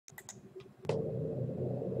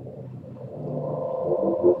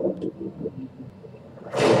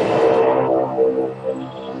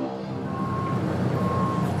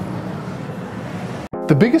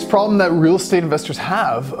The biggest problem that real estate investors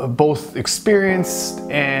have, both experienced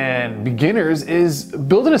and beginners, is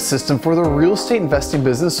building a system for the real estate investing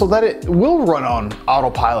business so that it will run on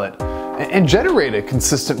autopilot and generate a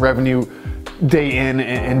consistent revenue day in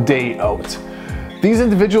and day out. These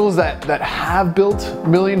individuals that have built $1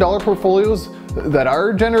 million portfolios, that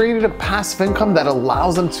are generating a passive income that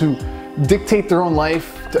allows them to dictate their own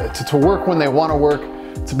life, to work when they want to work,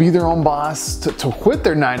 to be their own boss, to quit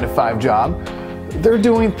their 9-to-5 job, they're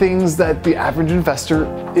doing things that the average investor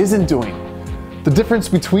isn't doing. The difference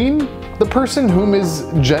between the person whom is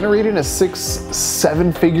generating a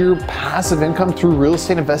 6-7 figure passive income through real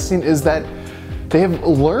estate investing is that they have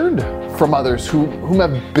learned from others whom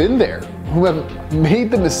have been there, who have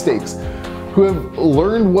made the mistakes, who have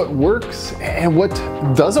learned what works and what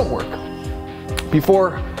doesn't work.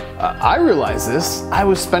 Before I realized this, I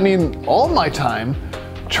was spending all my time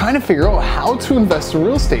trying to figure out how to invest in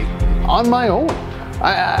real estate on my own.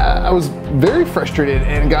 I was very frustrated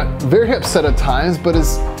and got very upset at times, but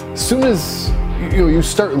as soon as you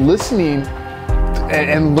start listening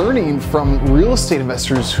and learning from real estate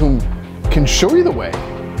investors whom can show you the way,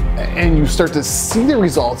 and you start to see the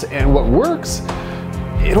results and what works,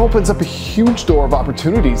 it opens up a huge door of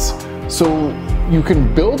opportunities so you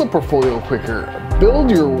can build a portfolio quicker, build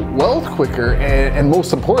your wealth quicker, and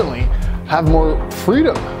most importantly, have more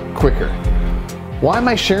freedom quicker. Why am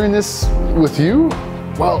I sharing this with you?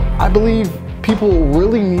 Well, I believe people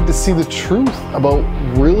really need to see the truth about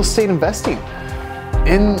real estate investing.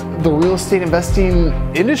 In the real estate investing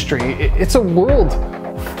industry, it's a world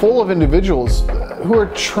full of individuals who are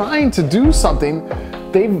trying to do something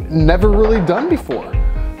they've never really done before.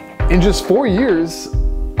 In just 4 years,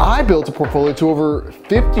 I built a portfolio to over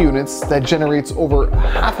 50 units that generates over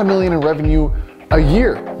 $500,000 in revenue a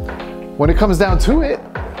year. When it comes down to it,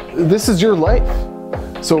 this is your life.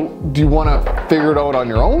 So do you want to figure it out on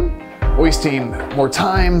your own, wasting more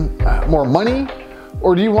time, more money?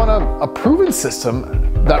 Or do you want a proven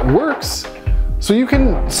system that works so you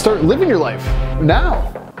can start living your life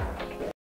now?